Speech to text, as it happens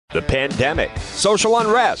the pandemic, social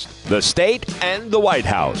unrest, the state, and the White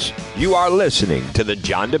House. You are listening to The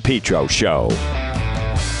John DePetro Show.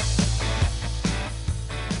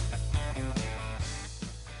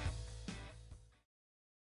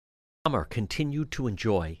 Summer, continue to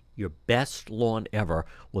enjoy your best lawn ever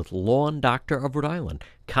with Lawn Doctor of Rhode Island.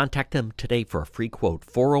 Contact them today for a free quote,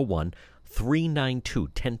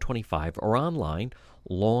 401-392-1025, or online,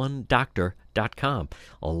 lawndoctor.com.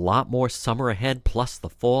 A lot more summer ahead, plus the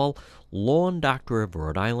fall. Lawn Doctor of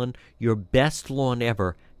Rhode Island, your best lawn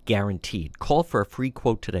ever, guaranteed. Call for a free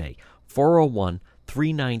quote today,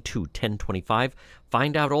 401-392-1025.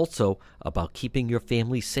 Find out also about keeping your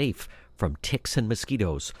family safe from ticks and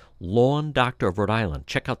mosquitoes. Lawn Doctor of Rhode Island.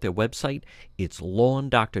 Check out their website. It's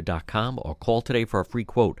lawndoctor.com, or call today for a free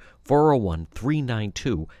quote,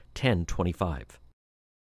 401-392-1025.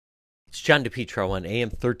 It's John DePetro on AM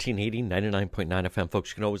 1380, 99.9 FM.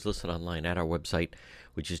 Folks, you can always listen online at our website,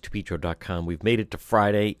 which is depetro.com. We've made it to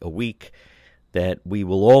Friday, a week that we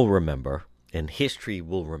will all remember, and history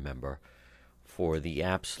will remember, for the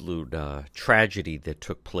absolute tragedy that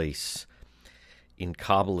took place in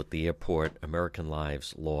Kabul at the airport. American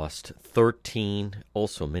lives lost, 13,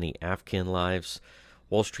 also many Afghan lives.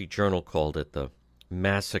 Wall Street Journal called it the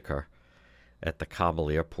massacre at the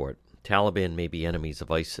Kabul airport. Taliban may be enemies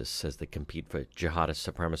of ISIS as they compete for jihadist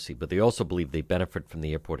supremacy, but they also believe they benefit from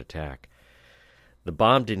the airport attack. The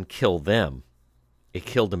bomb didn't kill them. It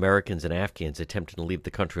killed Americans and Afghans attempting to leave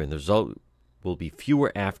the country, and the result will be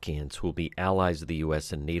fewer Afghans who will be allies of the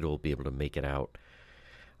U.S., and NATO will be able to make it out.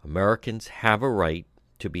 Americans have a right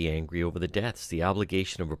to be angry over the deaths. The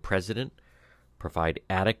obligation of a president: provide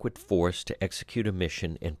adequate force to execute a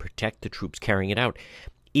mission and protect the troops carrying it out.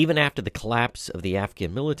 Even after the collapse of the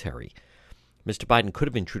Afghan military, Mr. Biden could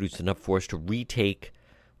have introduced enough force to retake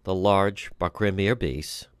the large Bagram Air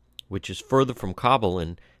Base, which is further from Kabul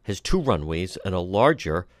and has 2 runways and a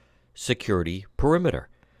larger security perimeter.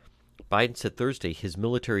 Biden said Thursday his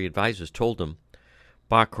military advisors told him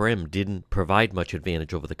Bagram didn't provide much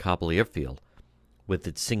advantage over the Kabul airfield with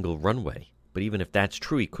its single runway. But even if that's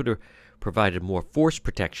true, he could have provided more force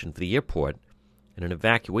protection for the airport and an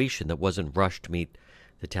evacuation that wasn't rushed to meet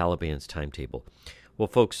the Taliban's timetable. Well,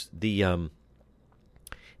 folks, they also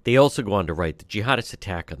go on to write the jihadist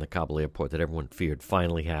attack on the Kabul airport that everyone feared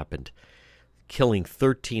finally happened, killing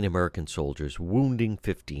 13 American soldiers, wounding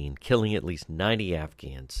 15, killing at least 90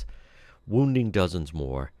 Afghans, wounding dozens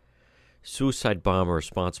more. Suicide bomber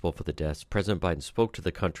responsible for the deaths. President Biden spoke to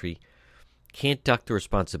the country, can't duck the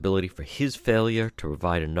responsibility for his failure to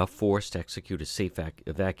provide enough force to execute a safe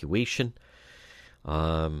evacuation.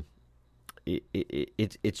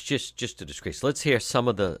 It's just a disgrace. Let's hear some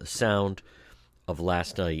of the sound of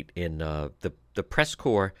last night in the press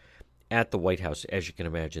corps at the White House. As you can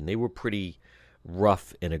imagine, they were pretty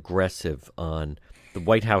rough and aggressive on the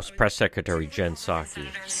White House press secretary, Jen Psaki.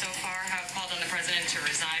 So far have called on the president to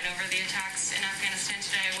resign over the attacks in Afghanistan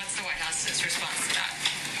today. What's the White House's response to that?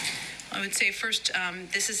 I would say first,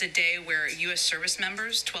 this is a day where U.S. service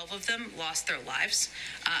members, 12 of them, lost their lives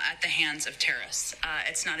at the hands of terrorists.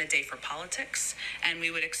 It's not a day for politics, and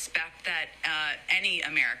we would expect that any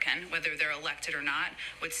American, whether they're elected or not,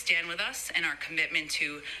 would stand with us in our commitment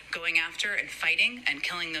to going after and fighting and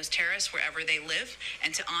killing those terrorists wherever they live,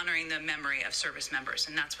 and to honoring the memory of service members,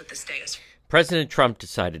 and that's what this day is. President Trump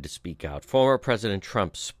decided to speak out. Former President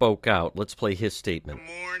Trump spoke out. Let's play his statement.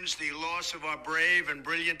 Mourns the loss of our brave and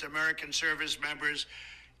brilliant American service members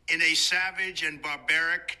in a savage and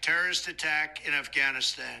barbaric terrorist attack in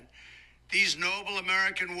Afghanistan. These noble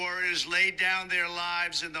American warriors laid down their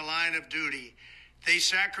lives in the line of duty. They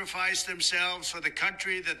sacrificed themselves for the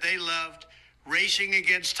country that they loved, racing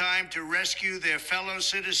against time to rescue their fellow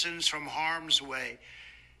citizens from harm's way.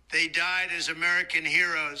 They died as American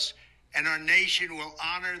heroes, and our nation will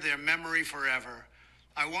honor their memory forever.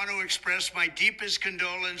 I want to express my deepest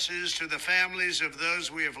condolences to the families of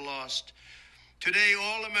those we have lost. Today,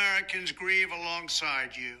 all Americans grieve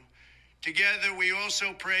alongside you. Together, we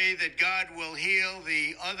also pray that God will heal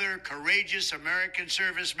the other courageous American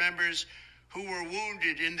service members who were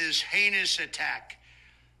wounded in this heinous attack.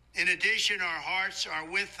 In addition, our hearts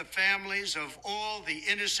are with the families of all the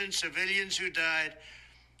innocent civilians who died,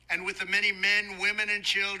 and with the many men, women, and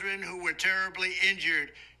children who were terribly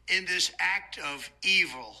injured in this act of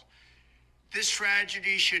evil. This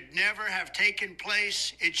tragedy should never have taken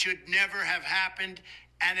place. It should never have happened,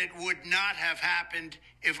 and it would not have happened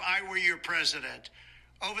if I were your president.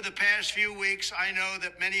 Over the past few weeks, I know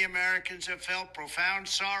that many Americans have felt profound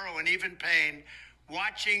sorrow and even pain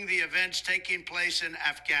watching the events taking place in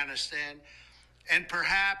Afghanistan, and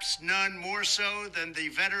perhaps none more so than the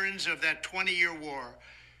veterans of that 20-year war.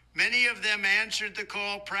 Many of them answered the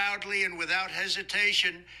call proudly and without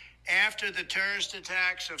hesitation after the terrorist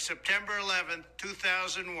attacks of September 11,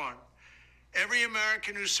 2001. Every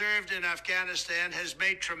American who served in Afghanistan has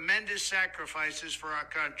made tremendous sacrifices for our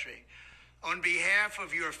country. On behalf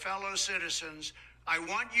of your fellow citizens, I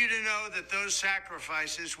want you to know that those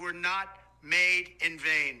sacrifices were not made in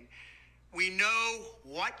vain. We know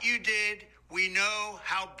what you did. We know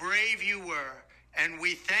how brave you were. And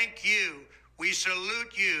we thank you, we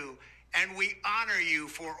salute you, and we honor you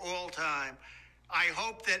for all time. I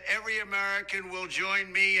hope that every American will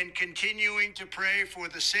join me in continuing to pray for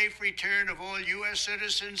the safe return of all U.S.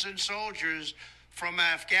 citizens and soldiers from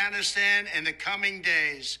Afghanistan in the coming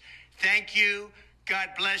days. Thank you, God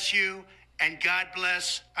bless you, and God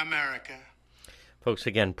bless America. Folks,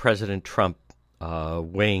 again, President Trump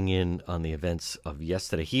weighing in on the events of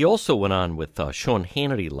yesterday. He also went on with Sean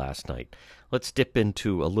Hannity last night. Let's dip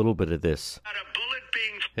into a little bit of this.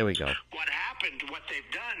 Here we go. What happened, what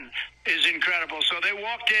they've done is incredible. So they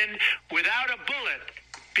walked in without a bullet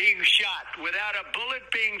being shot, without a bullet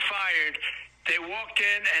being fired. They walked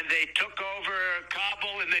in and they took over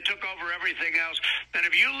Kabul and they took over everything else. And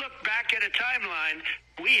if you look back at a timeline,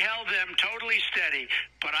 we held them totally steady.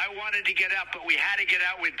 But I wanted to get out, but we had to get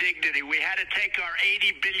out with dignity. We had to take our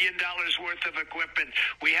 $80 billion worth of equipment.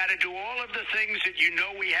 We had to do all of the things that you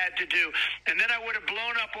know we had to do. And then I would have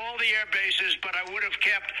blown up all the air bases, but I would have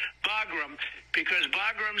kept Bagram, because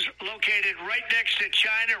Bagram's located right next to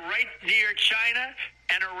China, right near China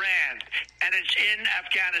and Iran, and it's in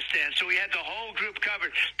Afghanistan. So we had the whole group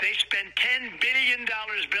covered. They spent $10 billion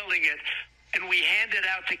building it, and we handed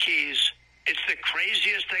out the keys. It's the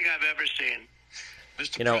craziest thing I've ever seen.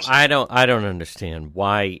 You know, I don't understand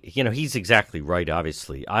why. You know, he's exactly right,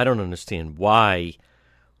 obviously. I don't understand why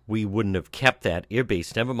we wouldn't have kept that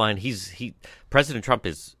airbase. Never mind, President Trump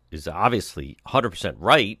is obviously 100%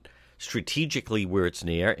 right strategically where it's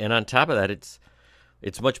near, and on top of that, it's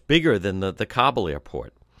much bigger than the Kabul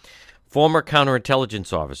airport. Former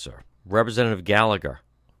counterintelligence officer Representative Gallagher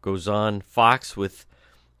goes on Fox with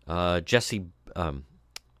Jesse from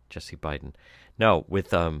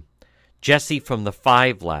the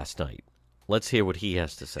Five last night. Let's hear what he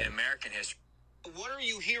has to say. In American history. What are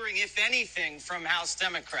you hearing, if anything, from House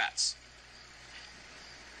Democrats?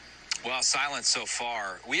 Well, silence so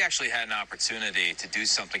far. We actually had an opportunity to do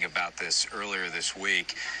something about this earlier this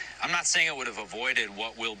week. I'm not saying it would have avoided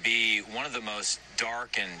what will be one of the most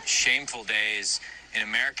dark and shameful days in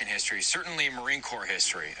American history, certainly in Marine Corps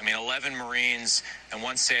history. I mean, 11 Marines and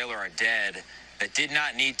 1 sailor are dead that did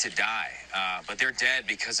not need to die, but they're dead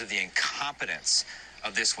because of the incompetence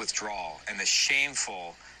of this withdrawal and the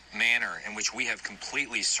shameful manner in which we have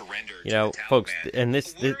completely surrendered. You know, to the folks, Taliban. and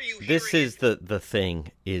this is the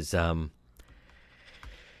thing is, I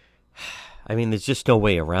mean, there's just no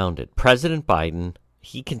way around it. President Biden,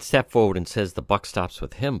 he can step forward and says the buck stops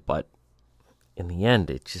with him, but in the end,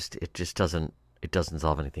 it just doesn't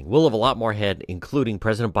solve anything. We'll have a lot more ahead, including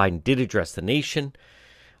President Biden did address the nation,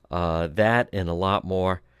 that and a lot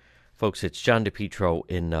more. Folks, it's John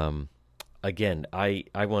DePietro. Again, I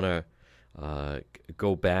want to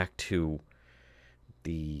go back to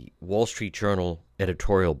the Wall Street Journal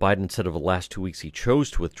editorial. Biden said over the last 2 weeks he chose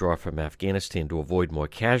to withdraw from Afghanistan to avoid more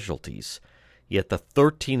casualties. Yet the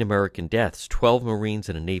 13 American deaths, 12 Marines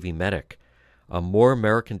and a Navy medic, are more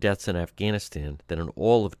American deaths in Afghanistan than in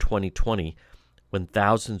all of 2020, when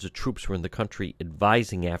thousands of troops were in the country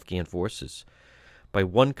advising Afghan forces. By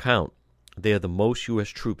one count, they are the most U.S.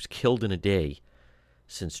 troops killed in a day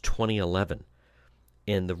since 2011.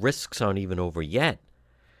 And the risks aren't even over yet.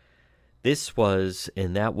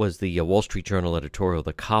 That was the Wall Street Journal editorial,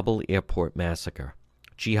 the Kabul airport massacre.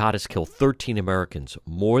 Jihadists killed 13 Americans,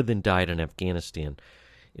 more than died in Afghanistan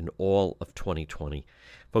in all of 2020.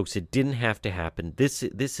 Folks, it didn't have to happen. This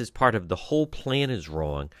is part of the whole plan is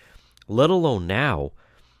wrong, let alone now.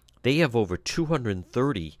 They have over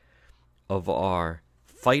 230 of our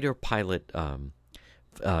fighter pilot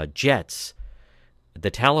jets.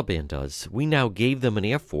 The Taliban does. We now gave them an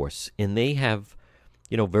air force, and they have,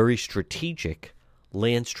 very strategic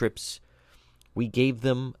land strips. We gave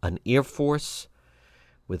them an air force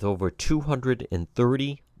with over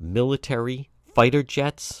 230 military fighter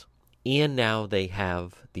jets, and now they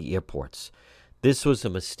have the airports. This was a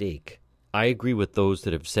mistake. I agree with those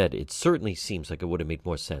that have said it certainly seems like it would have made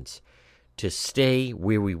more sense to stay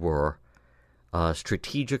where we were,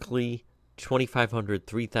 strategically, 2,500,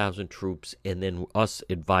 3,000 troops, and then us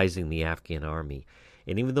advising the Afghan army.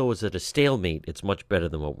 And even though it's at a stalemate, it's much better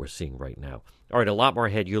than what we're seeing right now. All right, a lot more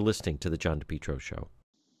ahead. You're listening to The John DePietro Show.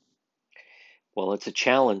 Well, it's a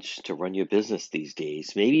challenge to run your business these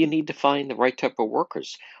days. Maybe you need to find the right type of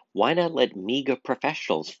workers. Why not let MEGA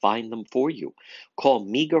professionals find them for you? Call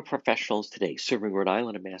MEGA professionals today, serving Rhode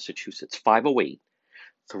Island and Massachusetts,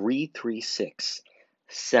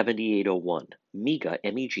 508-336-7801. MEGA,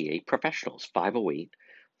 MEGA professionals,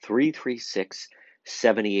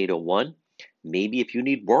 508-336-7801. Maybe if you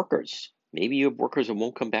need workers, maybe you have workers that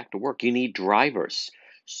won't come back to work. You need drivers,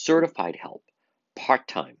 certified help,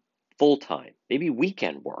 part-time, full-time, maybe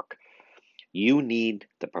weekend work. You need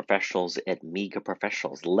the professionals at MEGA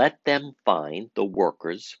Professionals. Let them find the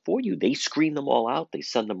workers for you. They screen them all out. They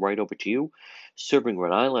send them right over to you. Serving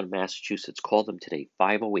Rhode Island, Massachusetts. Call them today,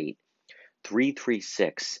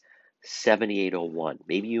 508-336-7801.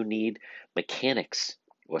 Maybe you need mechanics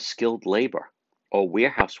or skilled labor or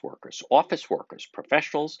warehouse workers, office workers,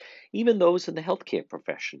 professionals, even those in the healthcare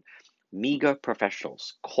profession. MEGA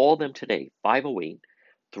Professionals. Call them today,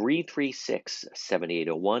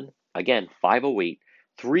 508-336-7801. Again,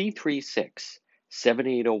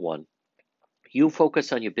 508-336-7801. You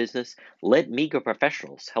focus on your business. Let MEGA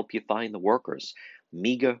Professionals help you find the workers.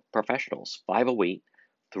 MEGA Professionals,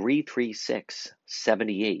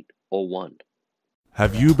 508-336-7801.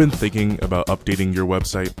 Have you been thinking about updating your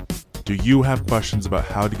website? Do you have questions about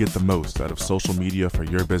how to get the most out of social media for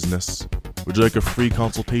your business? Would you like a free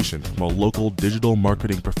consultation from a local digital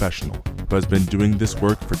marketing professional who has been doing this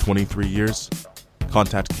work for 23 years?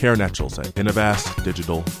 Contact Karen Etchels at Innovast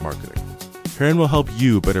Digital Marketing. Karen will help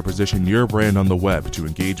you better position your brand on the web to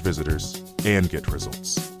engage visitors and get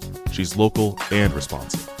results. She's local and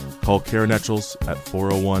responsive. Call Karen Etchels at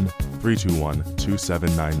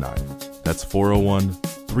 401-321-2799. That's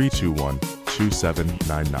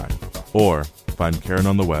 401-321-2799. Or find Karen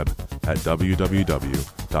on the web at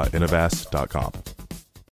www.innovast.com.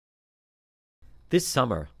 This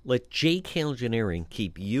summer, let JK Engineering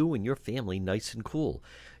keep you and your family nice and cool.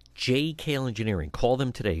 JK Engineering. Call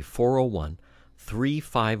them today,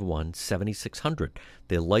 401-351-7600.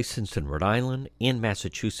 They're licensed in Rhode Island and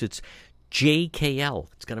Massachusetts. JKL.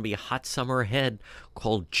 It's going to be a hot summer ahead.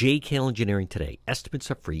 Call JKL Engineering today.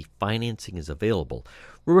 Estimates are free. Financing is available.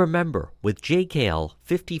 Remember, with JKL,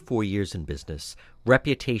 54 years in business,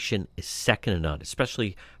 reputation is second to none,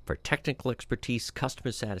 especially for technical expertise,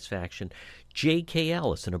 customer satisfaction.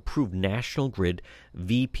 JKL is an approved National Grid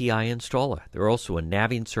VPI installer. They're also a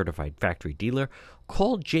Navien certified factory dealer.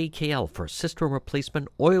 Call JKL for a system replacement,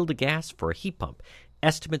 oil to gas for a heat pump.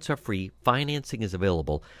 Estimates are free. Financing is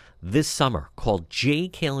available this summer. Call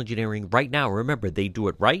JKL Engineering right now. Remember, they do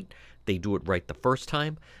it right. They do it right the first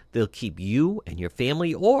time. They'll keep you and your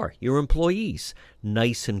family or your employees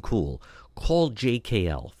nice and cool. Call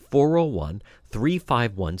JKL,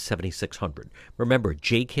 401-351-7600. Remember,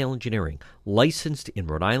 JKL Engineering, licensed in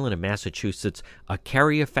Rhode Island and Massachusetts, a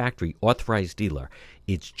Carrier Factory authorized dealer.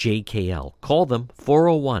 It's JKL. Call them,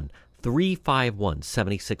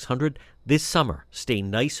 401-351-7600. This summer, stay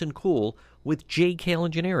nice and cool with JKL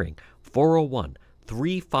Engineering,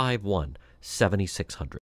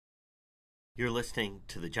 401-351-7600. You're listening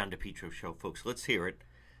to the John DePietro Show, folks. Let's hear it.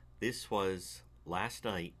 This was last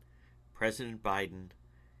night, President Biden,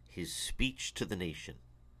 his speech to the nation.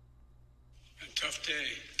 A tough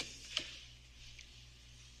day.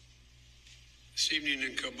 This evening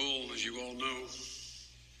in Kabul, as you all know,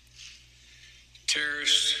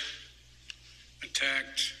 terrorists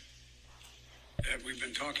attacked that we've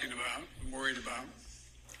been talking about, worried about,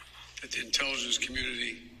 that the intelligence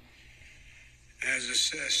community has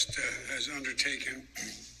assessed, has undertaken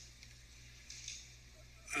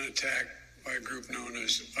an attack by a group known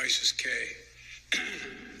as ISIS-K.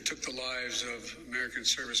 Took the lives of American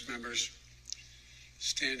service members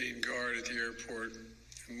standing guard at the airport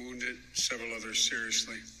and wounded several others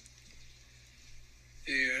seriously.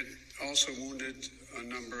 He had also wounded a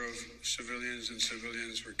number of civilians, and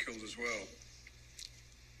civilians were killed as well.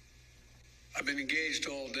 I've been engaged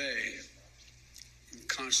all day in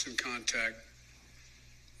constant contact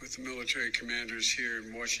with the military commanders here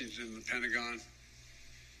in Washington and the Pentagon,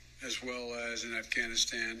 as well as in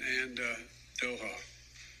Afghanistan and Doha.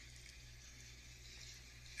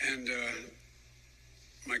 And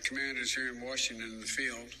my commanders here in Washington in the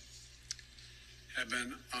field have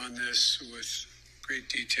been on this with great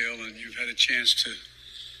detail, and you've had a chance to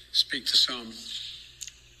speak to some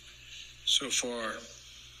so far.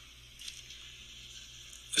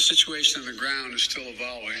 The situation on the ground is still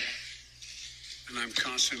evolving, and I'm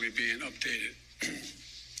constantly being updated.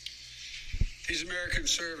 These American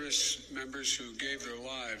service members who gave their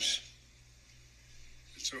lives,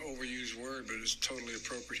 it's an overused word, but it's totally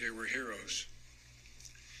appropriate here, were heroes.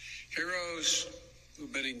 Heroes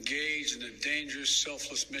who've been engaged in a dangerous,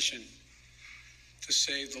 selfless mission to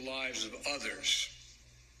save the lives of others.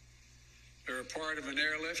 They're a part of an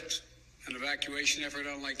airlift, an evacuation effort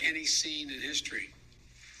unlike any seen in history,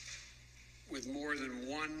 with more than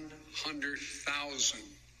 100,000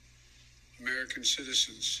 American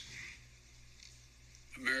citizens,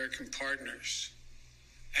 American partners,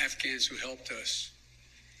 Afghans who helped us,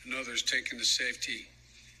 and others taken to safety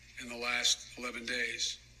in the last 11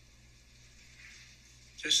 days.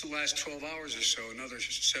 Just in the last 12 hours or so, another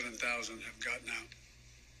 7,000 have gotten out.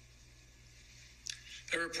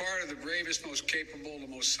 They were part of the bravest, most capable, the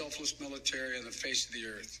most selfless military on the face of the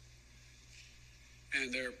earth.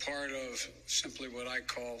 And they're part of simply what I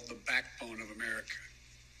call the backbone of America.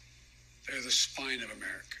 They're the spine of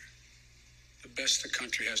America, the best the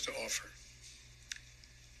country has to offer.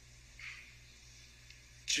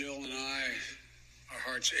 Jill and I, our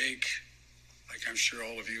hearts ache, like I'm sure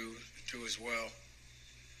all of you do as well,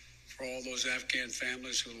 for all those Afghan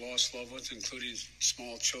families who lost loved ones, including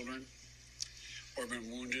small children, or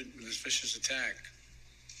been wounded in this vicious attack.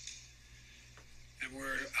 And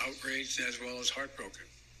we're outraged as well as heartbroken.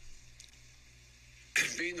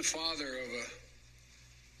 Being the father of an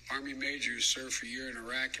Army major who served for a year in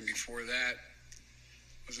Iraq, and before that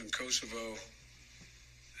was in Kosovo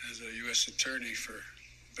as a U.S. attorney for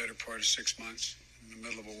the better part of 6 months in the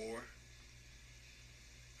middle of a war.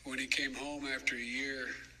 When he came home after a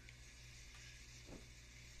year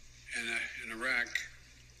in Iraq,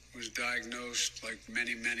 was diagnosed, like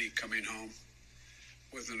many, many coming home,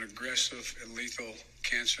 with an aggressive and lethal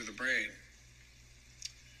cancer of the brain.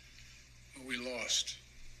 But we lost.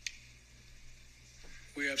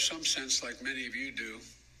 We have some sense, like many of you do,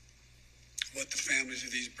 what the families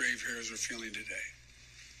of these brave heroes are feeling today.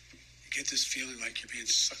 You get this feeling like you're being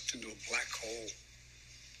sucked into a black hole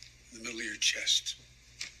in the middle of your chest.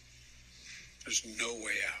 There's no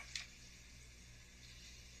way out.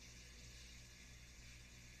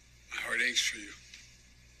 My heart aches for you.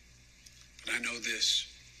 But I know this.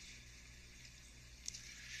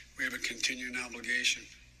 We have a continuing obligation,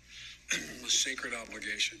 a sacred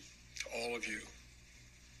obligation to all of you,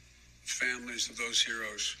 families of those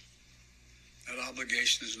heroes. That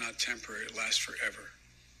obligation is not temporary, it lasts forever.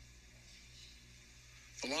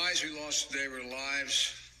 The lives we lost today were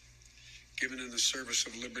lives given in the service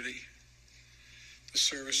of liberty, the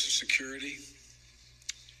service of security,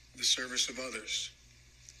 the service of others,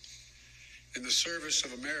 in the service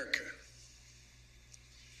of America.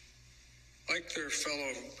 Like their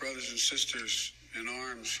fellow brothers and sisters in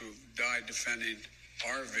arms who died defending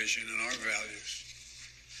our vision and our values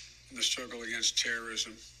in the struggle against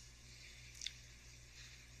terrorism.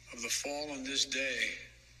 Of the fall on this day,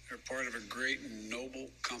 they're part of a great and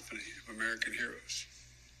noble company of American heroes.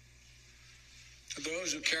 To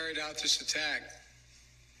those who carried out this attack,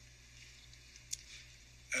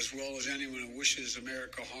 as well as anyone who wishes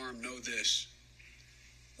America harm, know this: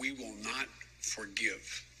 we will not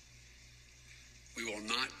forgive. We will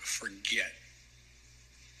not forget.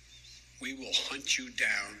 We will hunt you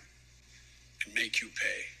down and make you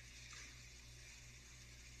pay.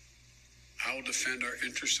 I will defend our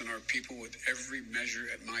interests and our people with every measure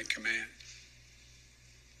at my command.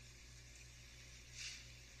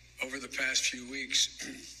 Over the past few weeks,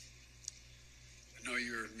 I know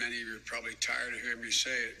many of you are probably tired of hearing me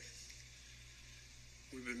say it.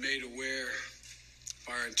 We've been made aware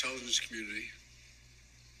by our intelligence community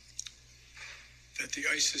that the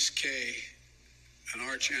ISIS-K, an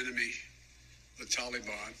arch enemy, the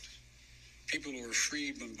Taliban, people who were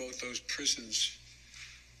freed when both those prisons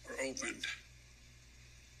were opened,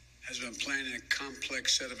 has been planning a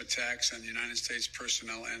complex set of attacks on United States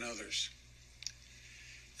personnel and others.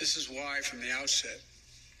 This is why, from the outset,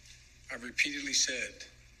 I've repeatedly said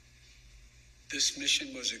this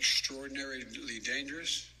mission was extraordinarily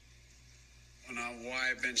dangerous, and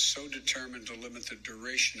why I've been so determined to limit the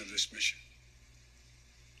duration of this mission.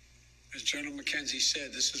 As General McKenzie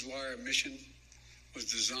said, this is why our mission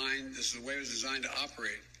was designed, this is the way it was designed to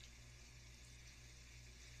operate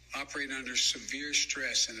under severe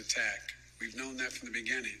stress and attack. We've known that from the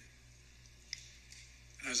beginning.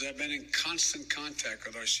 And as I've been in constant contact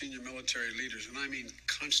with our senior military leaders, and I mean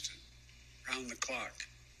constant, round the clock,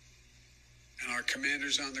 and our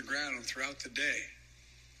commanders on the ground throughout the day,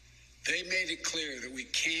 they made it clear that we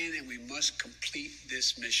can and we must complete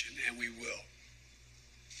this mission, and we will.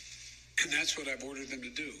 And that's what I've ordered them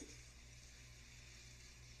to do.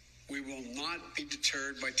 We will not be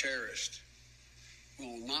deterred by terrorists. We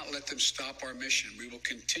will not let them stop our mission. We will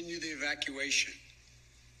continue the evacuation.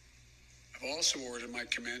 I've also ordered my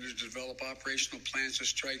commanders to develop operational plans to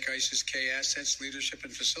strike ISIS-K assets, leadership,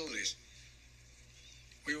 and facilities.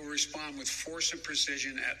 We will respond with force and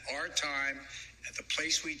precision at our time, at the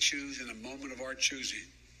place we choose, in a moment of our choosing.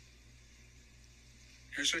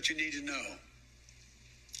 Here's what you need to know.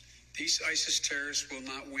 These ISIS terrorists will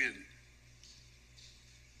not win.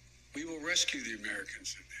 We will rescue the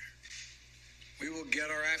Americans in there. We will get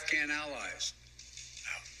our Afghan allies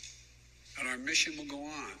out. And our mission will go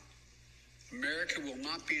on. America will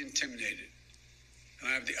not be intimidated. And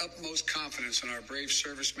I have the utmost confidence in our brave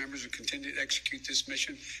service members who continue to execute this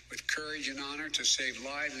mission with courage and honor to save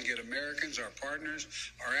lives and get Americans, our partners,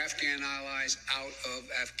 our Afghan allies out of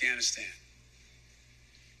Afghanistan.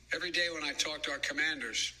 Every day when I talk to our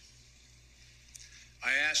commanders, I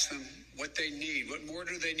ask them what they need. What more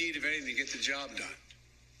do they need, if anything, to get the job done?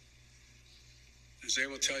 As they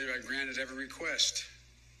will tell you, I granted every request.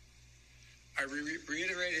 I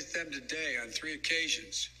reiterated to them today on 3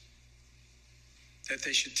 occasions that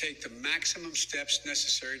they should take the maximum steps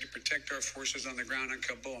necessary to protect our forces on the ground in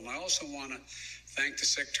Kabul. And I also want to thank the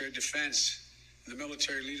Secretary of Defense and the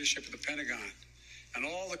military leadership of the Pentagon and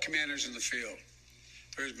all the commanders in the field.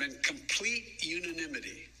 There has been complete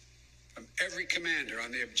unanimity from every commander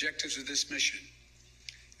on the objectives of this mission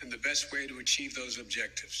and the best way to achieve those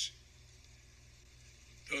objectives.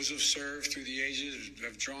 Those who have served through the ages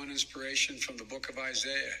have drawn inspiration from the book of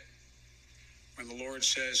Isaiah, when the Lord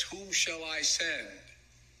says, "Whom shall I send?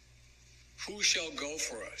 Who shall go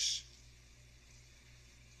for us?"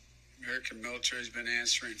 The American military has been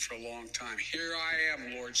answering for a long time. "Here I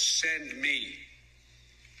am, Lord, send me.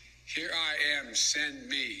 Here I am, send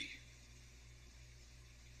me."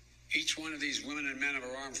 Each one of these women and men of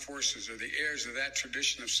our armed forces are the heirs of that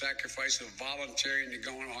tradition of sacrifice, of volunteering to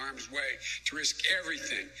go in harm's way, to risk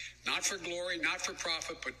everything, not for glory, not for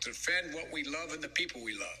profit, but to defend what we love and the people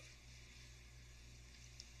we love.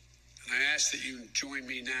 And I ask that you join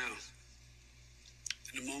me now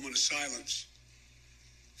in a moment of silence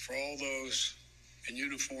for all those in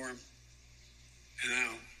uniform and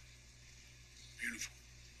out uniform,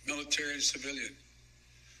 military and civilian,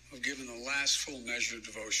 who have given the last full measure of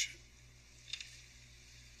devotion.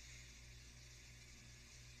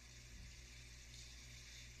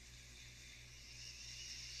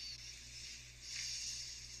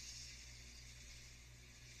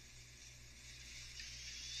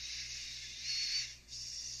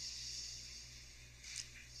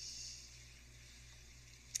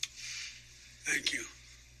 Thank you.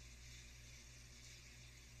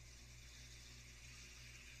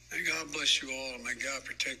 May God bless you all, and may God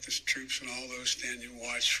protect the troops and all those standing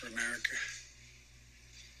watch for America.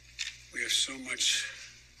 We have so much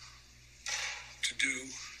to do.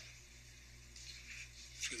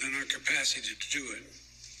 It's within our capacity to do it.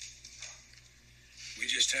 We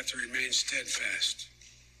just have to remain steadfast.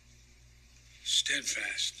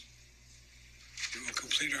 Steadfast. We will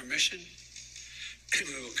complete our mission, and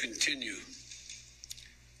we will continue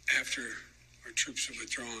after our troops have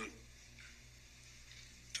withdrawn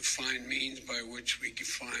to find means by which we can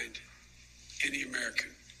find any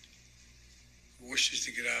American who wishes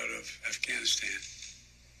to get out of Afghanistan.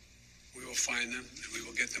 We will find them and we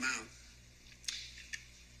will get them out.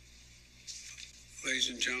 Ladies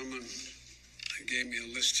and gentlemen, they gave me a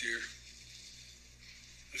list here.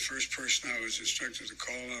 The first person I was instructed to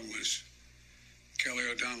call on was Kelly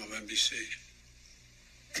O'Donnell of NBC.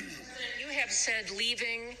 You have said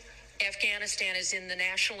leaving Afghanistan is in the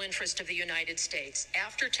national interest of the United States.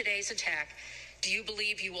 After today's attack, do you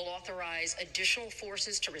believe you will authorize additional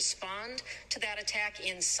forces to respond to that attack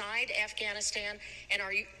inside Afghanistan? And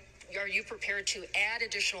are you prepared to add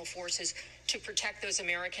additional forces to protect those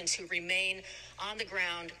Americans who remain on the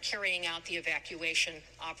ground carrying out the evacuation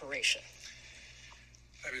operation?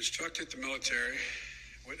 I've instructed the military,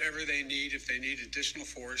 whatever they need, if they need additional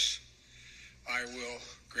force, I will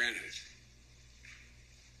grant it.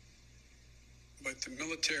 But the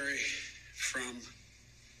military, from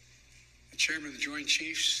the chairman of the Joint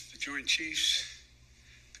Chiefs,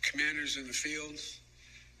 the commanders in the field,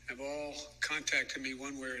 have all contacted me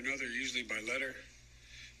one way or another, usually by letter,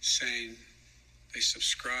 saying they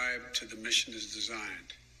subscribe to the mission as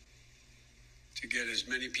designed to get as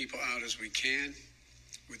many people out as we can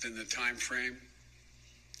within the time frame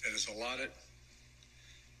that is allotted.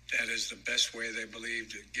 That is the best way, they believe,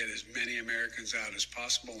 to get as many Americans out as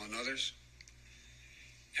possible and others.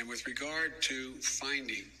 And with regard to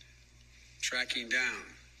finding, tracking down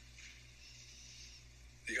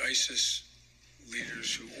the ISIS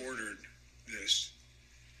leaders who ordered this,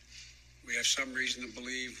 we have some reason to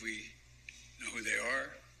believe we know who they are,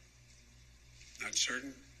 not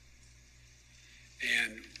certain.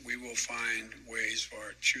 And we will find ways of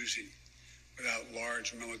our choosing without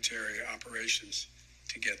large military operations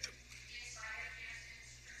to get them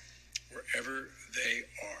wherever they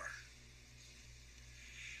are.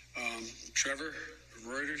 Trevor,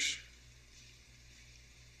 Reuters,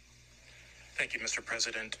 Thank you, Mr.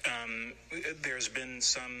 President. There's been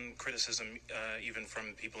some criticism, even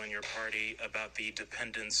from people in your party, about the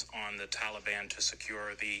dependence on the Taliban to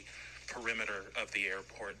secure the perimeter of the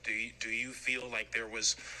airport. Do you feel like there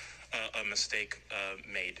was a mistake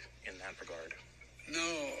made in that regard?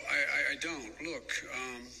 No, I don't. Look,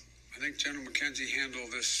 I think General McKenzie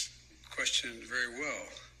handled this question very well.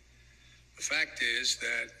 The fact is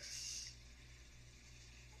that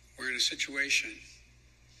we're in a situation,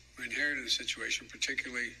 we inherited a situation,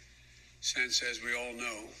 particularly since, as we all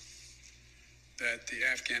know, that the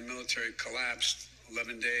Afghan military collapsed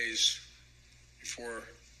 11 days before,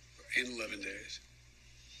 in 11 days,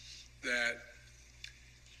 that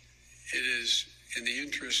it is in the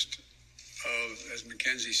interest of, as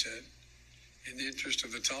McKenzie said, in the interest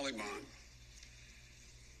of the Taliban,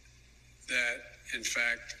 that, in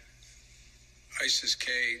fact,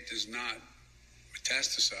 ISIS-K does not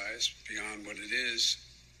metastasize beyond what it is,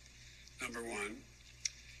 number one.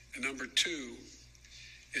 And number two,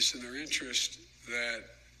 it's in their interest that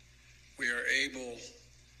we are able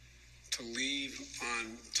to leave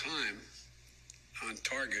on time, on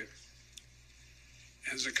target.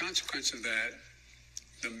 As a consequence of that,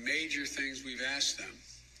 the major things we've asked them,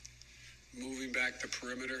 moving back the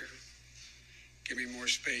perimeter, giving more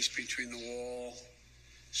space between the wall,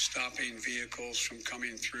 stopping vehicles from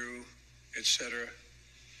coming through, etc.,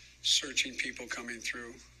 searching people coming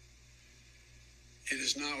through. It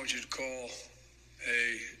is not what you'd call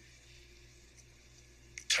a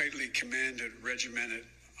tightly commanded, regimented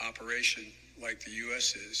operation like the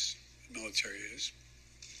U.S. is, the military is,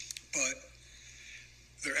 but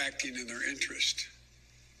they're acting in their interest.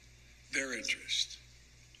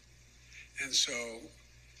 And so,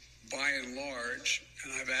 by and large,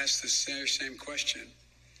 and I've asked the same question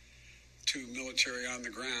to military on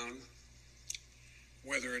the ground,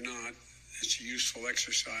 whether or not it's a useful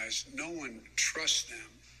exercise. No one trusts them.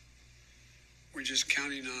 We're just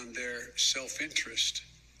counting on their self-interest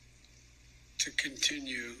to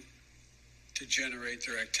continue to generate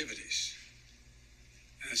their activities.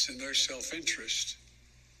 And it's in their self-interest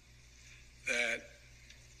that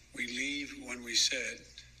we leave when we said,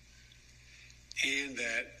 and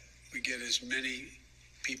that we get as many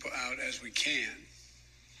people out as we can.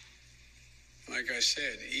 Like I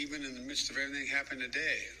said, even in the midst of everything happened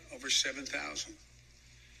today, over 7,000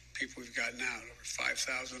 people we've gotten out, over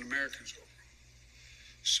 5,000 Americans over.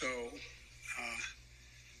 So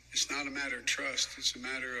it's not a matter of trust, it's a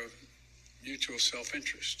matter of mutual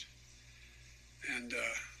self-interest. And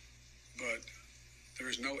but there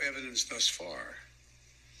is no evidence thus far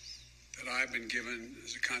that I've been given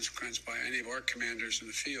as a consequence by any of our commanders in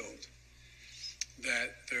the field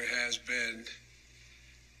that there has been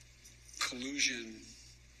collusion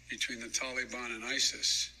between the Taliban and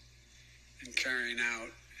ISIS in carrying out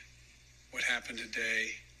what happened today,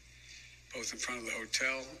 both in front of the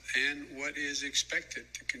hotel and what is expected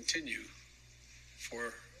to continue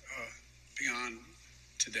for beyond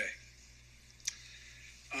today.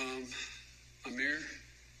 Amir,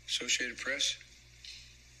 Associated Press.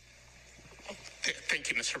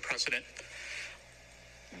 Thank you, Mr. President.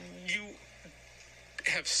 You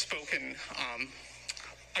have spoken,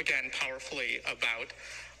 again, powerfully about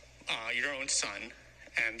your own son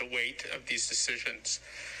and the weight of these decisions.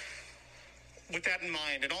 With that in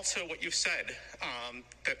mind, and also what you've said,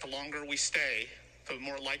 that the longer we stay, the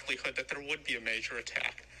more likelihood that there would be a major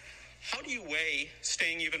attack. How do you weigh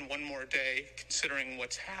staying even one more day, considering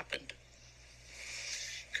what's happened?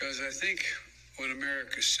 Because I think what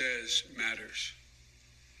America says matters.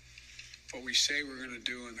 What we say we're going to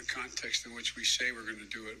do in the context in which we say we're going to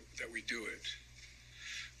do it, that we do it,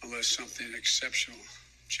 unless something exceptional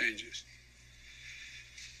changes.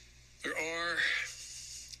 There are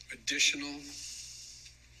additional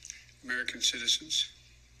American citizens.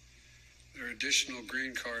 There are additional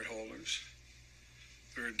green card holders.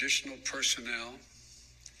 There are additional personnel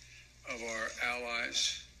of our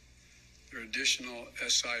allies. There are additional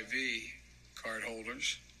SIV card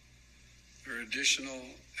holders. There are additional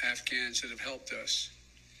Afghans that have helped us.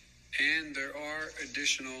 And there are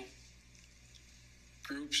additional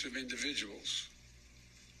groups of individuals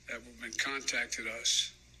that have been contacted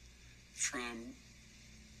us, from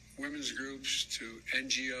women's groups to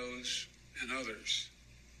NGOs and others,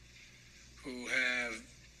 who have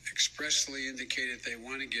expressly indicated they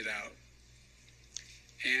want to get out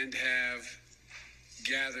and have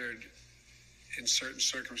gathered in certain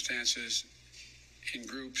circumstances in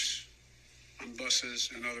groups, on buses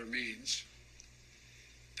and other means.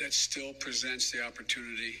 That still presents the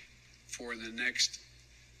opportunity for the next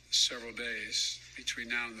several days between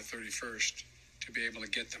now and the 31st to be able to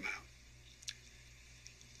get them out.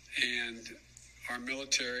 And our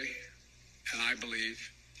military, and I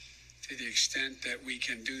believe, to the extent that we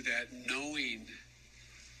can do that, knowing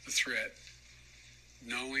the threat,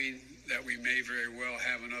 knowing that we may very well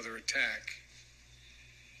have another attack,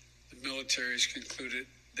 the military has concluded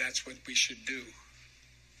that's what we should do.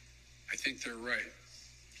 I think they're right.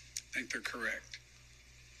 I think they're correct.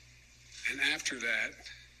 And after that,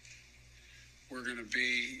 we're going to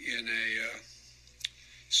be in a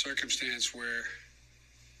circumstance where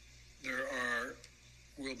there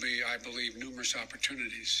will be, I believe, numerous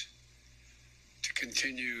opportunities to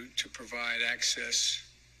continue to provide access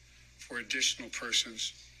for additional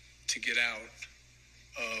persons to get out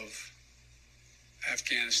of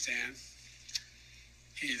Afghanistan,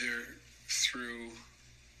 either through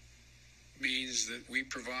means that we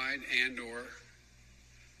provide and or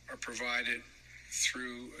are provided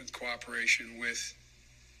through cooperation with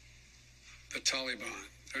the Taliban.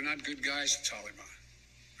 They're not good guys, the Taliban.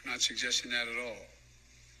 We're not suggesting that at all.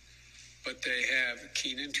 But they have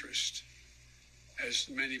keen interest. As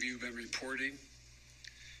many of you have been reporting,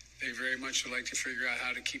 they very much would like to figure out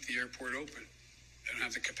how to keep the airport open. They don't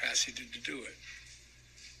have the capacity to do it.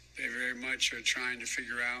 They very much are trying to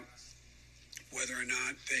figure out whether or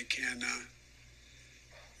not they can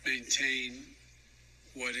maintain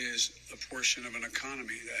what is a portion of an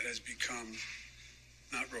economy that has become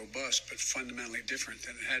not robust, but fundamentally different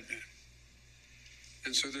than it had been.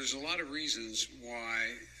 And so there's a lot of reasons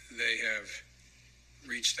why they have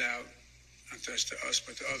reached out, not just to us,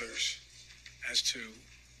 but to others, as to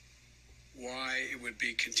why it would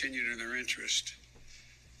be continued in their interest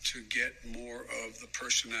to get more of the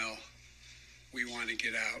personnel we want to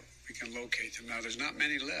get out. We can locate them. Now, there's not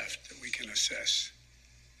many left that we can assess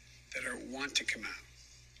that want to come out.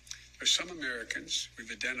 There's some Americans we've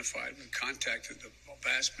identified, we've contacted the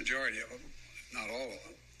vast majority of them, not all of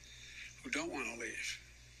them, who don't want to leave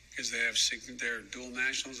because they're dual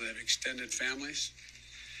nationals, they have extended families,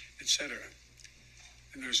 etc.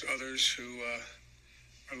 And there's others who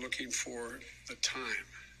are looking for the time.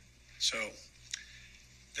 So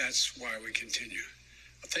that's why we continue.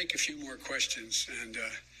 I'll take a few more questions,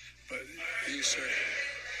 but you, sir.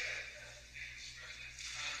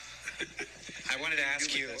 I wanted to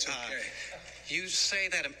ask you, That's okay. You say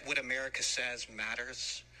that what America says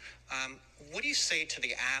matters. What do you say to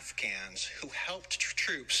the Afghans who helped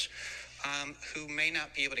troops who may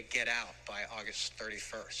not be able to get out by August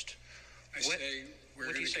 31st? I say we're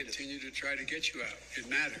going to continue to try to get you out. It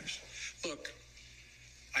matters. Look,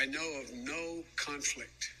 I know of no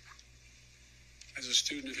conflict as a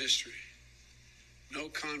student of history, no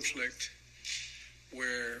conflict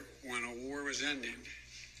where when a war was ending,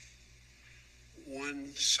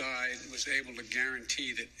 one side was able to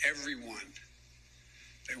guarantee that everyone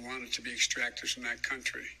they wanted to be extracted from that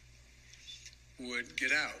country would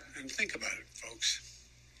get out. And think about it, folks.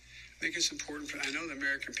 I think it's important. I know the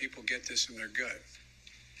American people get this in their gut.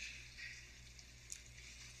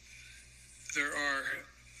 There are,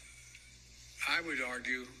 I would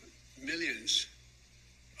argue, millions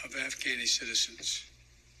of Afghani citizens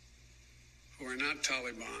who are not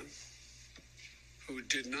Taliban, who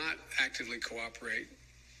did not actively cooperate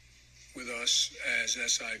with us as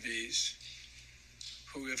SIVs,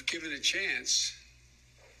 who if given a chance,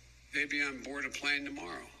 they'd be on board a plane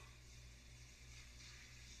tomorrow.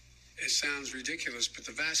 It sounds ridiculous, but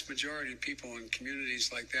the vast majority of people in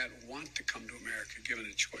communities like that want to come to America, given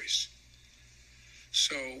a choice.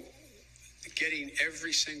 So getting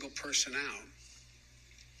every single person out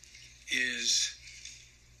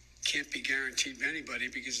can't be guaranteed by anybody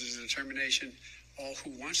because there's a determination all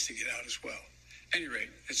who wants to get out as well. At any rate,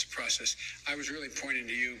 it's a process. I was really pointing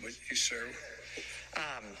to you, but you, sir.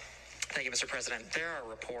 Thank you, Mr. President. There are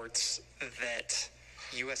reports that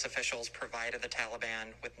U.S. officials provided the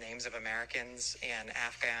Taliban with names of Americans and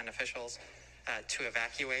Afghan officials to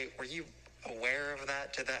evacuate. Were you aware of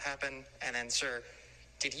that? Did that happen? And then, sir,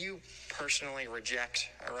 did you personally reject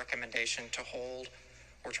a recommendation to hold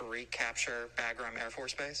or to recapture Bagram Air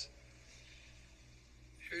Force Base?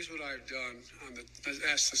 Here's what I've done.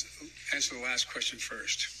 Let's answer the last question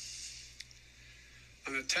first.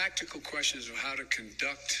 On the tactical questions of how to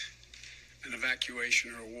conduct an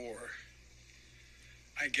evacuation or a war,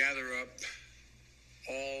 I gather up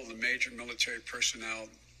all the major military personnel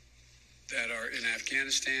that are in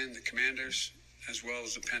Afghanistan, the commanders, as well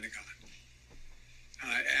as the Pentagon.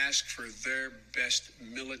 And I ask for their best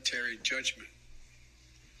military judgment.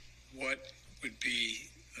 What would be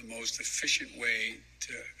the most efficient way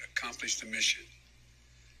to accomplish the mission?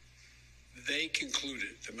 They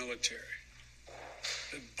concluded, the military,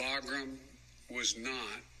 that Bagram was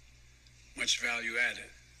not much value added,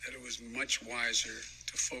 that it was much wiser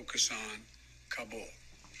to focus on Kabul.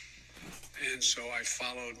 And so I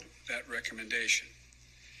followed that recommendation.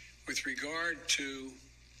 With regard to,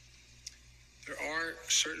 there are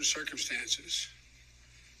certain circumstances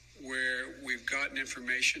where we've gotten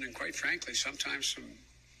information, and quite frankly, sometimes from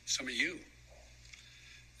some of you,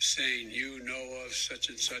 saying you know of such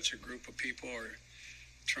and such a group of people are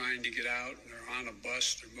trying to get out, they're on a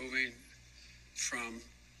bus, they're moving from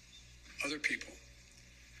other people.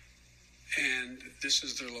 And this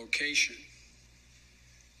is their location.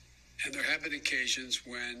 And there have been occasions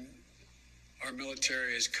when our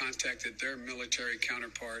military has contacted their military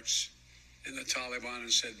counterparts in the Taliban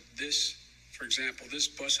and said, this, for example, this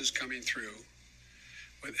bus is coming through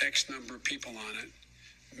with X number of people on it,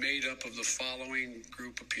 made up of the following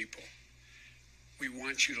group of people. We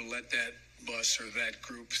want you to let that bus or that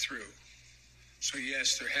group through. So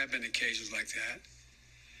yes, there have been occasions like that.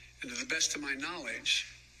 And to the best of my knowledge,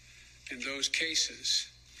 in those cases,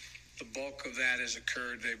 the bulk of that has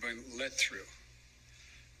occurred, they've been let through.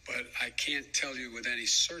 But I can't tell you with any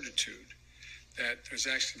certitude that there's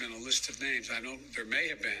actually been a list of names. I know there may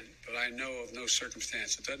have been, but I know of no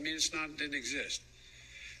circumstance. It doesn't mean it didn't exist.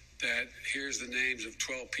 That here's the names of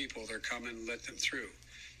 12 people, they're coming, let them through.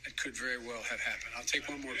 It could very well have happened. I'll take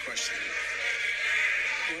one more question.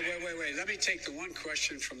 Wait. Let me take the one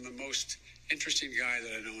question from the most interesting guy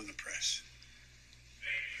that I know in the press.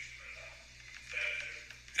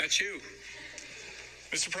 That's you.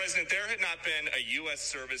 Mr. President, there had not been a U.S.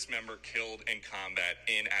 service member killed in combat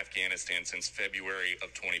in Afghanistan since February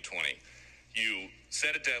of 2020. You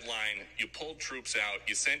set a deadline, you pulled troops out,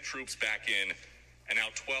 you sent troops back in, and now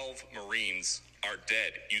 12 Marines are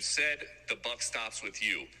dead. You said the buck stops with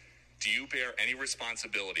you. Do you bear any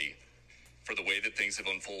responsibility for the way that things have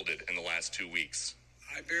unfolded in the last 2 weeks?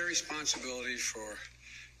 I bear responsibility for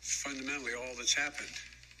fundamentally all that's happened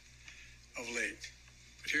of late.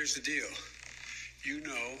 But here's the deal. You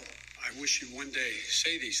know, I wish you'd one day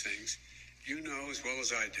say these things. You know as well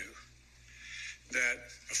as I do that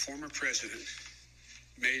a former president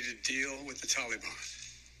made a deal with the Taliban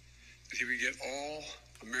that he would get all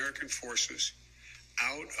American forces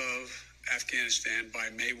out of Afghanistan by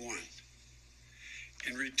May 1.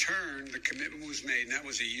 In return, the commitment was made, and that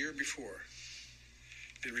was a year before.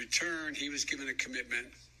 In return, he was given a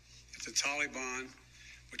commitment that the Taliban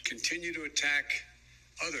would continue to attack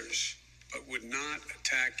others, but would not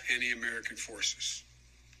attack any American forces.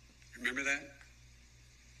 Remember that?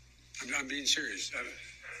 I'm being serious.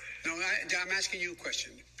 I'm asking you a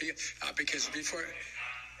question. Because before...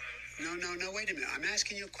 No, wait a minute. I'm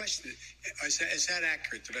asking you a question. Is that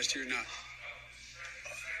accurate, the best of your knowledge?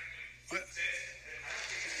 What?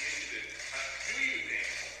 Do you think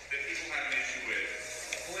that people have an issue with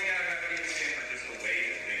pulling out of Afghanistan or just the way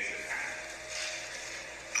that things have happened?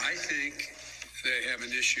 I think they have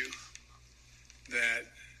an issue that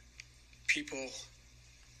people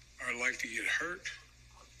are likely to get hurt.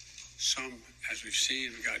 Some, as we've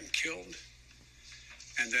seen, have gotten killed,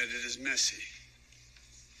 and that it is messy.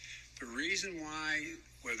 The reason why,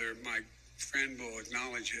 whether my friend will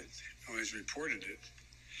acknowledge it or has reported it,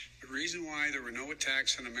 the reason why there were no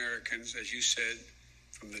attacks on Americans, as you said,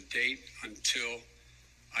 from the date until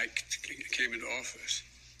I came into office,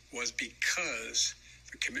 was because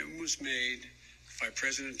the commitment was made by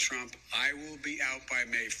President Trump. I will be out by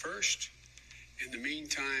May 1st. In the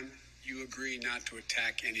meantime, you agree not to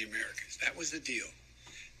attack any Americans. That was the deal.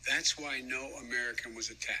 That's why no American was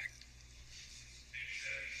attacked.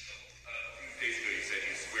 Basically, you said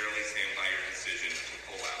you squarely stand by your decision to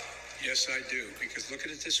pull out. Yes, I do. Because look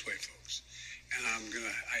at it this way, folks. And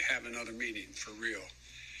I have another meeting for real.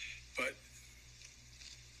 But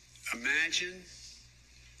imagine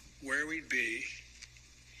where we'd be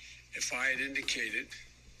if I had indicated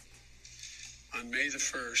on May the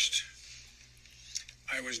 1st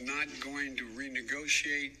I was not going to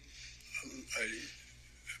renegotiate an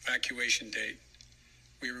evacuation date.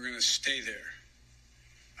 We were going to stay there.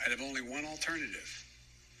 I'd have only one alternative: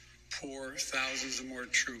 pour thousands of more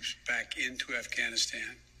troops back into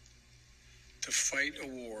Afghanistan to fight a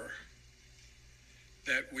war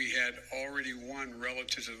that we had already won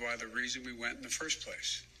relative to why the reason we went in the first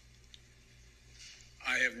place.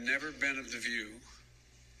 I have never been of the view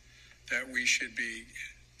that we should be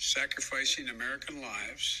sacrificing American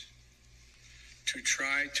lives to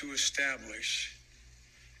try to establish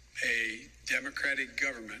a democratic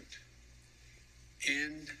government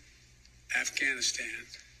in Afghanistan,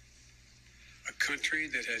 a country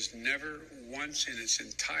that has never once in its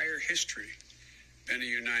entire history been a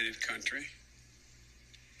united country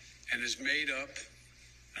and is made up,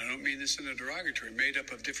 I don't mean this in a derogatory, made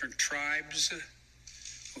up of different tribes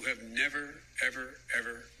who have never, ever,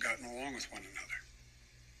 ever gotten along with one another.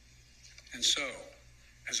 And so,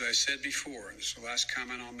 as I said before, and this is the last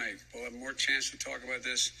comment I'll make, we'll have more chance to talk about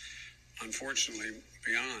this, unfortunately,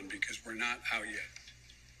 beyond, because we're not out yet.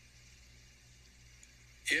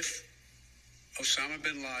 If Osama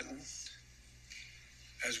bin Laden,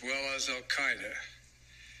 as well as Al-Qaeda,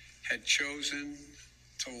 had chosen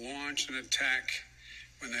to launch an attack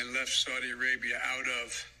when they left Saudi Arabia out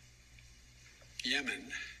of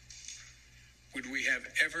Yemen, would we have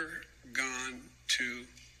ever gone to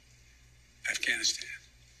Afghanistan?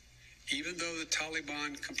 Even though the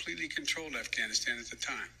Taliban completely controlled Afghanistan at the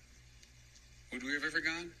time, would we have ever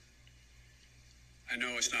gone? I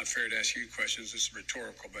know it's not fair to ask you questions, it's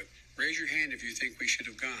rhetorical, but raise your hand if you think we should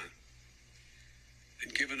have gone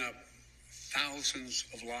and given up thousands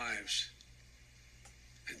of lives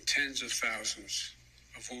and tens of thousands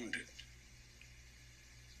of wounded.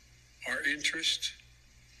 Our interest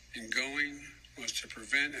in going was to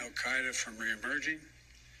prevent Al-Qaeda from reemerging,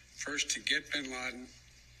 first to get bin Laden,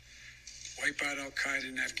 wipe out Al-Qaeda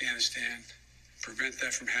in Afghanistan, prevent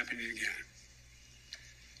that from happening again.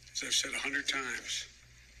 As I've said 100 times,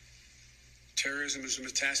 terrorism is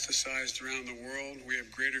metastasized around the world. We have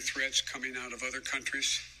greater threats coming out of other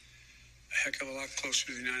countries, a heck of a lot closer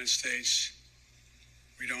to the United States.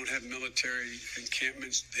 We don't have military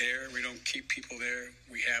encampments there. We don't keep people there.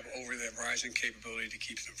 We have over the horizon capability to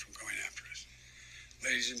keep them from going after us.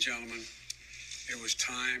 Ladies and gentlemen, it was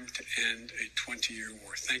time to end a 20-year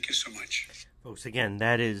war. Thank you so much. Folks, again,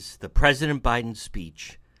 that is the President Biden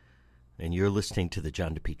speech, and you're listening to the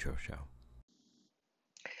John DePetro Show.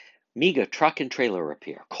 Mega Truck and Trailer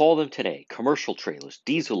Repair. Call them today. Commercial trailers,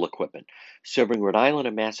 diesel equipment, serving Rhode Island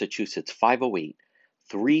and Massachusetts.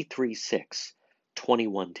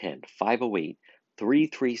 508-336-2110.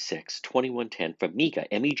 508-336-2110 for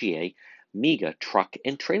Mega, M-E-G-A, Mega Truck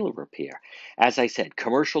and Trailer Repair. As I said,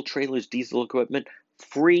 commercial trailers, diesel equipment,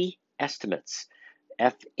 free estimates,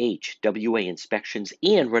 FHWA inspections,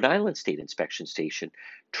 and Rhode Island State Inspection Station,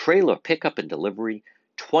 trailer pickup and delivery,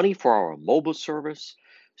 24-hour mobile service,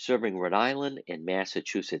 serving Rhode Island and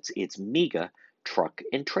Massachusetts. It's Mega Truck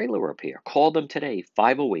and Trailer Repair. Call them today,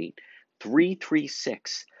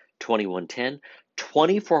 508-336-2110,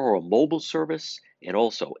 24-hour mobile service, and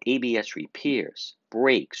also ABS repairs,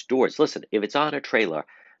 brakes, doors. Listen, if it's on a trailer,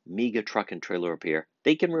 Mega Truck and Trailer Repair,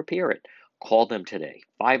 they can repair it. Call them today,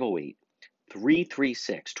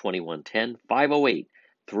 508-336-2110,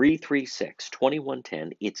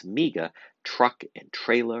 508-336-2110. It's Mega Truck and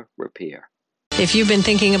Trailer Repair. If you've been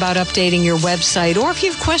thinking about updating your website, or if you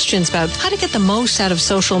have questions about how to get the most out of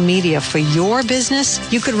social media for your business,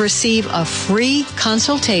 you could receive a free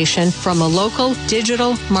consultation from a local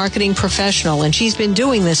digital marketing professional, and she's been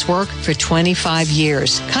doing this work for 25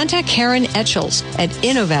 years. Contact Karen Etchels at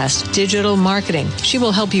Innovast Digital Marketing. She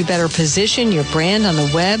will help you better position your brand on the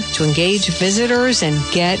web to engage visitors and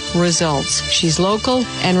get results. She's local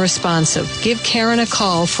and responsive. Give Karen a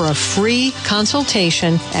call for a free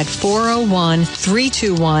consultation at 401-321-2799.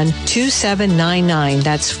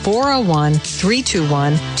 That's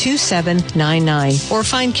 401-321-2799. Or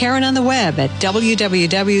find Karen on the web at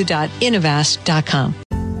www.innovast.com.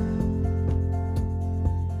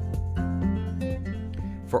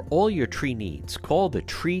 For all your tree needs, call the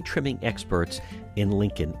tree trimming experts in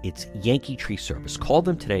Lincoln. It's Yankee Tree Service. Call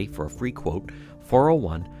them today for a free quote,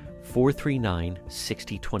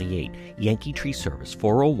 401-439-6028. Yankee Tree Service,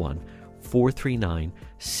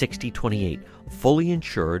 401-439-6028. Fully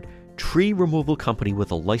insured tree removal company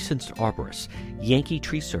with a licensed arborist. Yankee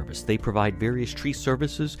Tree Service. They provide various tree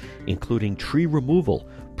services, including tree removal,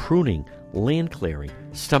 pruning, land clearing,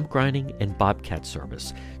 stump grinding, and bobcat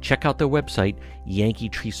service. Check out their website,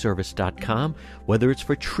 yankeetreeservice.com. Whether it's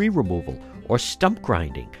for tree removal or stump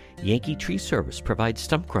grinding, Yankee Tree Service provides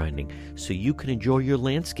stump grinding so you can enjoy your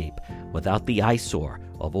landscape without the eyesore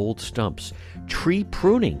of old stumps. Tree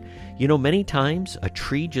pruning. You know, many times a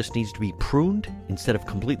tree just needs to be pruned instead of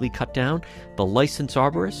completely cut down. The licensed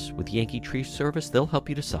arborists with Yankee Tree Service, they'll help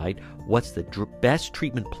you decide what's the best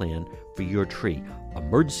treatment plan for your tree.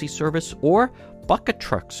 Emergency service or bucket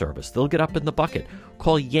truck service. They'll get up in the bucket.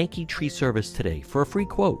 Call Yankee Tree Service today for a free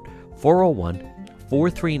quote,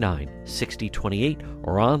 401-439-6028,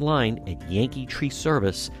 or online at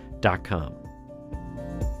yankeetreeservice.com.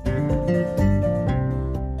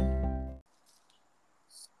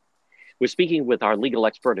 We're speaking with our legal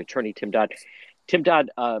expert, attorney Tim Dodd. Tim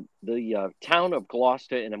Dodd, the town of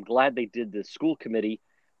Gloucester, and I'm glad they did, the school committee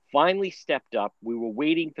finally stepped up. We were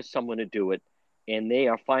waiting for someone to do it, and they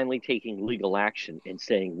are finally taking legal action and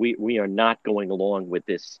saying we are not going along with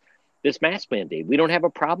this mask mandate. We don't have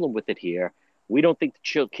a problem with it here. We don't think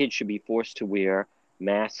the kids should be forced to wear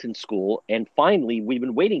masks in school. And finally, we've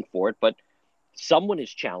been waiting for it, but someone is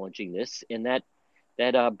challenging this, and that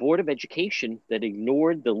Board of Education that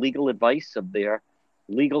ignored the legal advice of their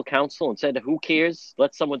legal counsel and said, who cares?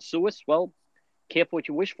 Let someone sue us. Well, careful what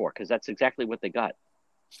you wish for, because that's exactly what they got.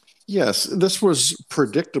 Yes, this was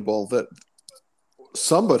predictable that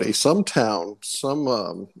somebody, some town,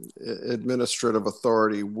 some administrative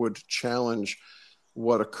authority would challenge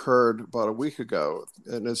what occurred about a week ago.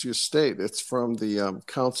 And as you state, it's from the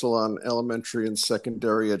Council on Elementary and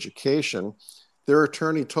Secondary Education. Their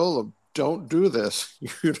attorney told them, don't do this.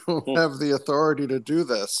 You don't have the authority to do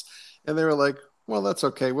this. And they were like, well, that's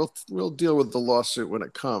okay. We'll deal with the lawsuit when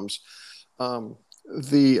it comes. The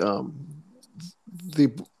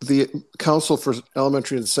Council for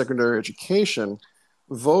Elementary and Secondary Education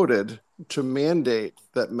voted to mandate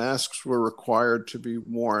that masks were required to be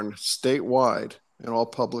worn statewide in all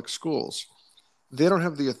public schools. They don't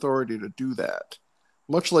have the authority to do that.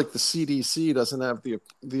 Much like the CDC doesn't have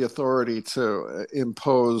the authority to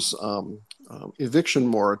impose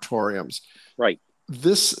eviction moratoriums. Right.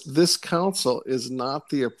 This council is not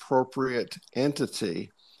the appropriate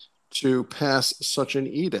entity to pass such an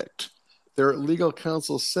edict. Their legal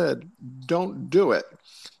counsel said, don't do it.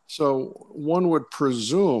 So one would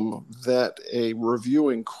presume that a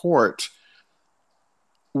reviewing court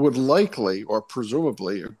would likely or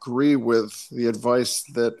presumably agree with the advice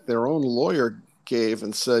that their own lawyer gave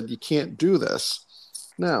and said, you can't do this.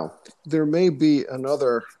 Now, there may be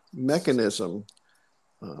another mechanism,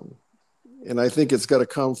 and I think it's got to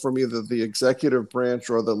come from either the executive branch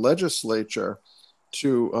or the legislature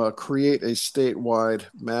to create a statewide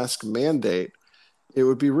mask mandate. It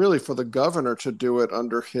would be really for the governor to do it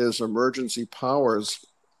under his emergency powers,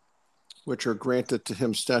 which are granted to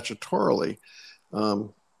him statutorily.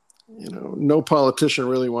 No politician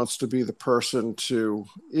really wants to be the person to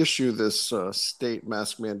issue this state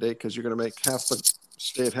mask mandate, because you're going to make half the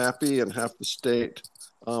state happy and half the state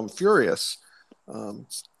furious.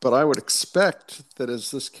 But I would expect that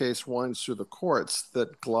as this case winds through the courts,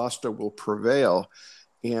 that Gloucester will prevail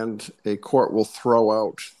and a court will throw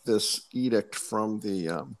out this edict from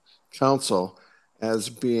the council as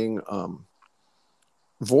being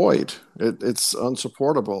void. It's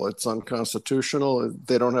unsupportable. It's unconstitutional.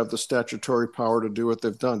 They don't have the statutory power to do what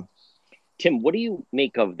they've done. Tim, what do you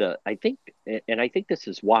make of I think this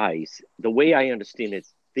is wise. The way I understand it,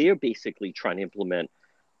 they're basically trying to implement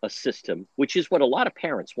a system, which is what a lot of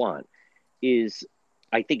parents want,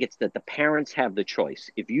 I think it's that the parents have the choice.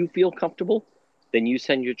 If you feel comfortable, then you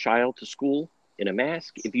send your child to school in a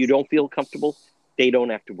mask. If you don't feel comfortable, they don't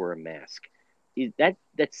have to wear a mask. That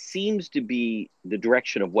seems to be the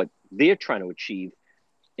direction of what they're trying to achieve.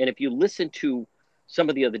 And if you listen to some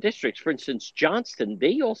of the other districts, for instance, Johnston,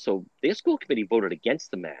 their school committee voted against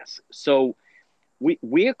the mask. So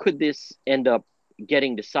where could this end up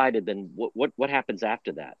getting decided? Then what happens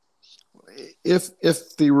after that?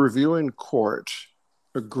 If the reviewing court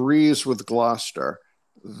agrees with Gloucester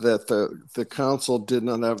that the council did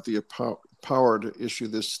not have the power to issue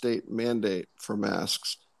this state mandate for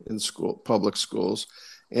masks in public schools,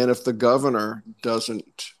 and if the governor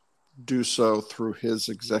doesn't do so through his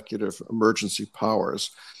executive emergency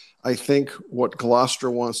powers, I think what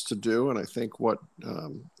Gloucester wants to do, and I think what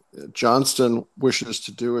Johnston wishes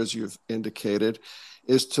to do, as you've indicated,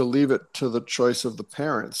 is to leave it to the choice of the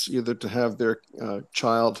parents, either to have their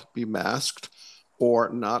child be masked or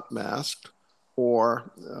not masked,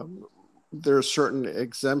 or there are certain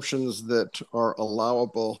exemptions that are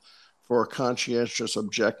allowable for a conscientious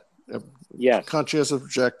objector,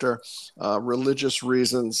 religious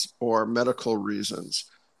reasons or medical reasons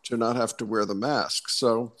to not have to wear the mask.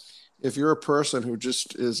 So if you're a person who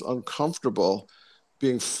just is uncomfortable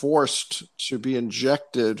being forced to be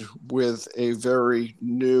injected with a very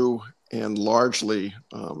new and largely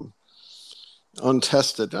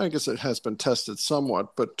untested, I guess it has been tested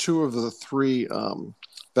somewhat, but 2 of the 3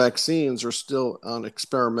 vaccines are still on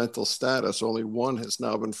experimental status. Only 1 has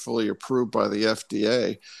now been fully approved by the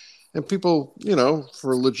FDA. And people,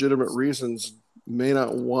 for legitimate reasons, may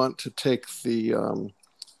not want to take the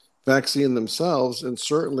vaccine themselves, and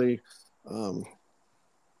certainly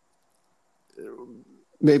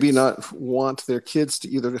maybe not want their kids to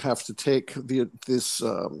either have to take this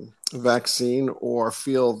vaccine or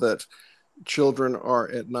feel that children are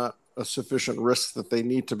at not a sufficient risk that they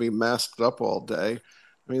need to be masked up all day.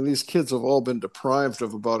 I mean, these kids have all been deprived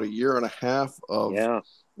of about 1.5 years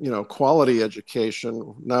of quality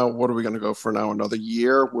education. Now, what are we going to go for now? Another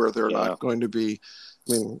year where they're not going to be?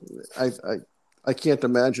 I mean, I can't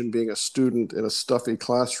imagine being a student in a stuffy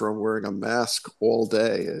classroom wearing a mask all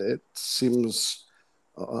day. It seems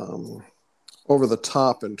over the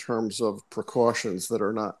top in terms of precautions that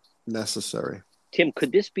are not necessary. Tim,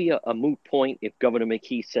 could this be a moot point if Governor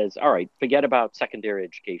McKee says, all right, forget about secondary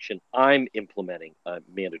education, I'm implementing a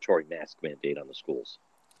mandatory mask mandate on the schools?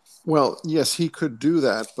 Well, yes, he could do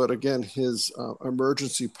that. But again, his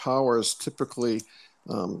emergency powers typically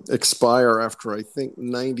expire after, I think,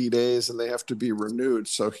 90 days, and they have to be renewed.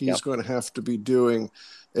 So he's going to have to be doing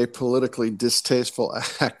a politically distasteful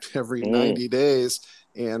act every 90 days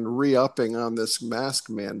and re-upping on this mask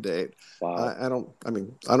mandate. Wow. I don't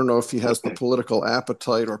know if he has the political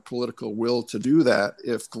appetite or political will to do that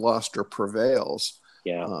if Gloucester prevails.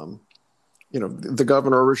 Yeah. The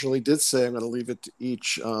governor originally did say, I'm going to leave it to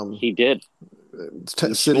each he did.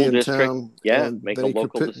 City and town. And make a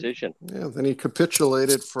local decision. Yeah, then he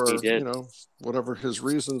capitulated for, whatever his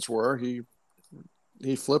reasons were. He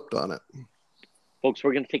flipped on it. Folks,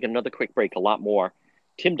 we're going to take another quick break, a lot more.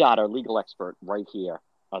 Tim Dodd, our legal expert, right here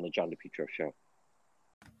on the John DePietro Show.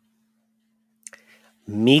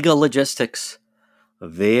 MEGA Logistics.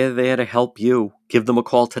 They're there to help you. Give them a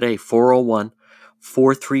call today,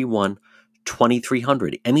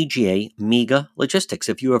 401-431-2300. MEGA, MEGA Logistics.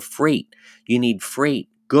 If you have freight, you need freight,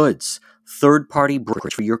 goods, third-party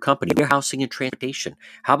brokerage for your company, warehousing and transportation.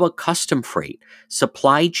 How about custom freight,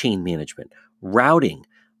 supply chain management, routing,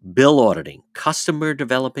 bill auditing, customer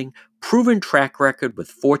developing, proven track record with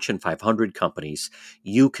Fortune 500 companies?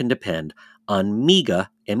 You can depend on MEGA,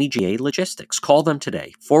 MEGA Logistics. Call them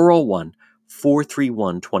today,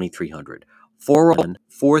 401-431-2300.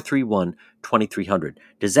 401-431-2300.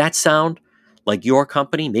 Does that sound like your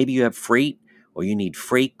company? Maybe you have freight, or you need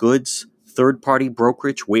freight, goods, third-party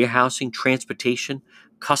brokerage, warehousing, transportation,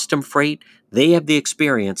 custom freight. They have the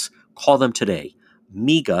experience. Call them today.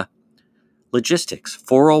 MEGA Logistics,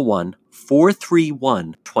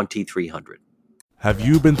 401-431-2300. Have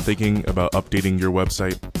you been thinking about updating your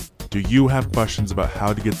website? Do you have questions about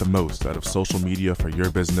how to get the most out of social media for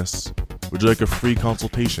your business? Would you like a free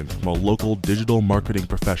consultation from a local digital marketing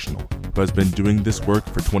professional who has been doing this work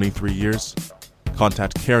for 23 years?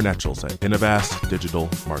 Contact Karen Etchels at Innovast Digital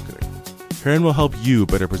Marketing. Karen will help you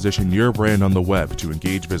better position your brand on the web to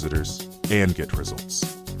engage visitors and get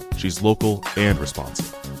results. She's local and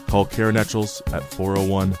responsive. Call Karen Etchels at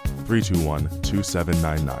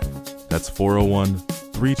 401-321-2799. That's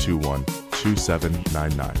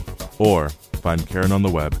 401-321-2799. Or find Karen on the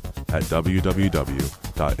web at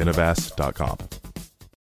www.innovast.com.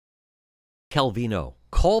 Calvino.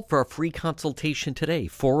 Call for a free consultation today,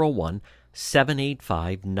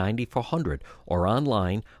 401-785-9400, or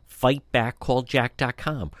online,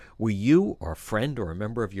 fightbackcalljack.com, where you or a friend or a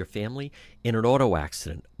member of your family in an auto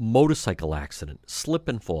accident, motorcycle accident, slip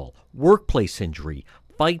and fall, workplace injury,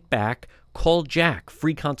 fight back, call Jack,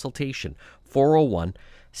 free consultation,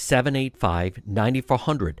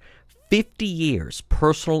 401-785-9400. 50 years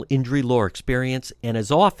personal injury law experience, and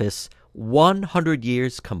his office, 100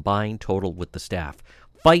 years combined total with the staff.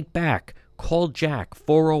 Fight back. Call Jack,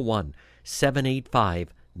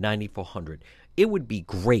 401-785-9400. It would be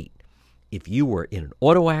great if you were in an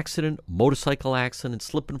auto accident, motorcycle accident,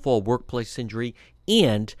 slip and fall, workplace injury,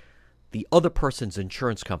 and the other person's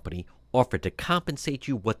insurance company offered to compensate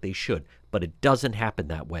you what they should, but it doesn't happen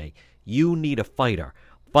that way. You need a fighter.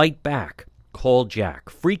 Fight back. Call Jack.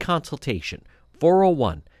 Free consultation,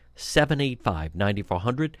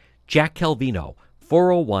 401-785-9400. Jack Calvino,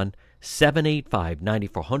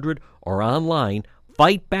 401-785-9400, or online,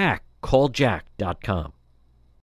 fightbackcalljack.com.